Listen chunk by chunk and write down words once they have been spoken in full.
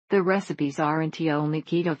The recipes aren't only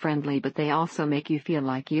keto-friendly, but they also make you feel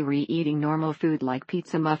like you're eating normal food like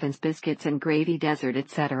pizza, muffins, biscuits and gravy, dessert,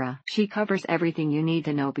 etc. She covers everything you need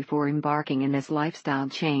to know before embarking in this lifestyle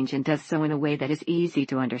change, and does so in a way that is easy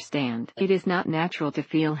to understand. It is not natural to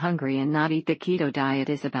feel hungry and not eat. The keto diet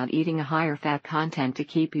is about eating a higher fat content to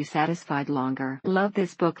keep you satisfied longer. Love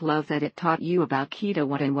this book. Love that it taught you about keto,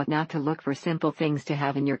 what and what not to look for, simple things to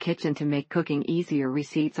have in your kitchen to make cooking easier.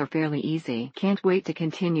 Receipts are fairly easy. Can't wait to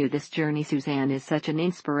continue this journey. Suzanne is such an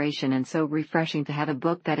inspiration, and so refreshing to have a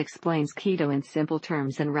book that explains keto in simple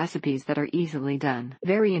terms and recipes that are easily done.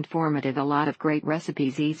 Very informative. A lot of great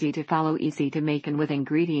recipes, easy to follow, easy to make, and with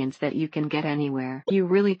ingredients that you can get anywhere. You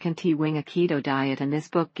really can wing a keto diet, and this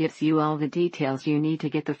book gives you all the details you need to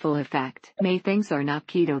get the full effect. May things are not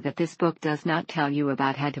keto that this book does not tell you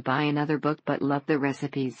about. Had to buy another book, but love the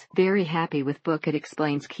recipes. Very happy with book. It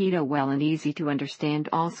explains keto well and easy to understand.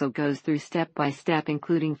 Also goes through step by step,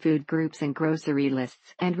 including food groups and grocery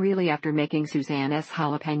lists. And really, after making Suzanne's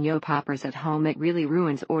jalapeno poppers at home, it really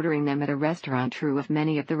ruins ordering them at a restaurant. True of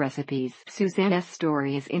many of the recipes. Suzanne's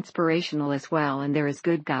story is inspirational as well, and there is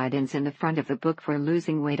good guidance in the front of the book for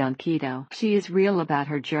losing weight on keto. She is real about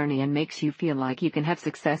her journey and makes you feel like you can have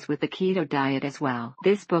success with the keto diet as well.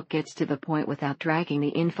 This book gets to the point without dragging the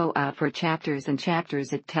info out for chapters and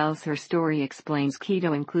chapters. It tells her story, explains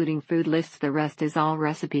keto, including food lists. The rest is all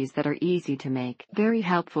recipes that are easy to make. Very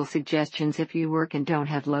helpful suggestions if you work and don't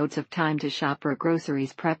have loads of time to shop for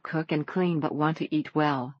groceries, prep, cook and clean, but want to eat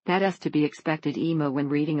well. That is to be expected. Emo when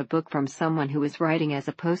reading a book from someone who is writing as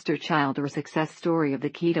a poster child or success story of the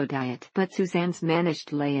keto diet. But Suzanne's managed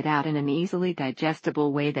to lay it out in an easily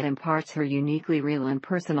digestible way that imparts her uniquely real and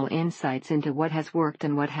personal insights into what has worked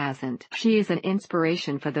and what hasn't. She is an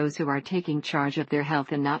inspiration for those who are taking charge of their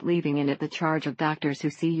health and not leaving it at the charge of doctors who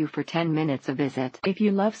see you for 10 minutes a visit. If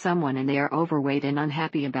you love someone and they are overweight and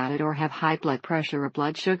unhappy about it, or have high blood pressure or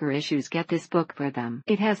blood sugar issues, get this book for them.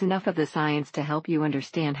 It has enough of the science to help you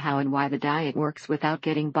understand how and why the diet works without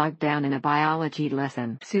getting bogged down in a biology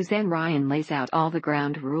lesson. Suzanne Ryan lays out all the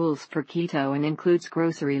ground rules for keto and includes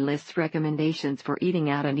grocery lists, recommendations for eating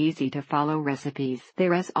out, and easy to follow recipes.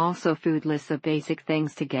 There is also food lists of basic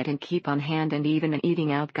things to get and keep on hand, and even an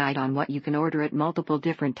eating out guide on what you can order at multiple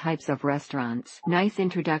different types of restaurants. Nice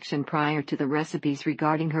introduction prior to the recipes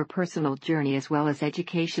regarding her personal journey, as well as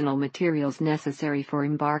educational materials necessary for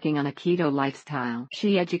embarking on a keto lifestyle.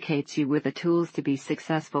 She educates you with the tools to be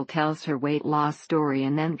successful, tells her weight loss story,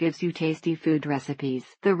 and then gives you tasty food recipes.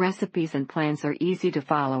 The recipes and plans are easy to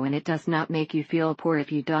follow, and it does not make you feel poor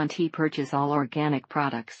if you don't purchase all organic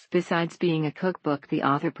products. Besides being a cookbook, the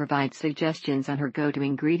author provides suggestions on her go-to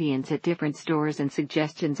ingredients at different stores and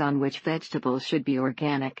suggestions on which vegetables should be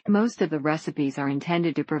organic. Most of the recipes are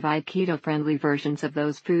intended to provide keto-friendly versions of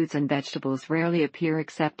those foods, and vegetables rarely appear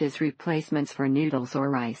except as replacements for noodles or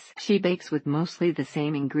rice. She bakes with mostly the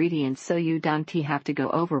same ingredients, so you don't have to go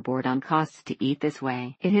overboard on costs to eat this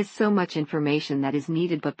way. It has so much information that is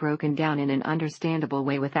needed, but broken down in an understandable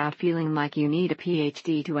way without feeling like you need a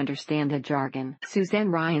PhD to understand the jargon. Suzanne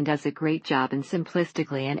Ryan does a great job in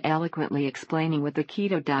simplistically and eloquently explaining what the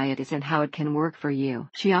keto diet is and how it can work for you.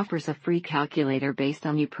 She offers a free calculator based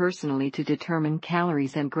on you personally to determine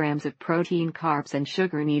calories and grams of protein, carbs and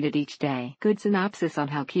sugar needed each day. Good synopsis on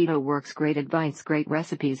how keto works, great advice, great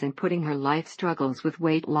recipes, and putting her life struggles with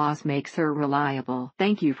weight loss makes her reliable.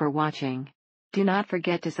 Thank you for watching. Do not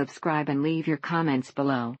forget to subscribe and leave your comments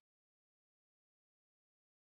below.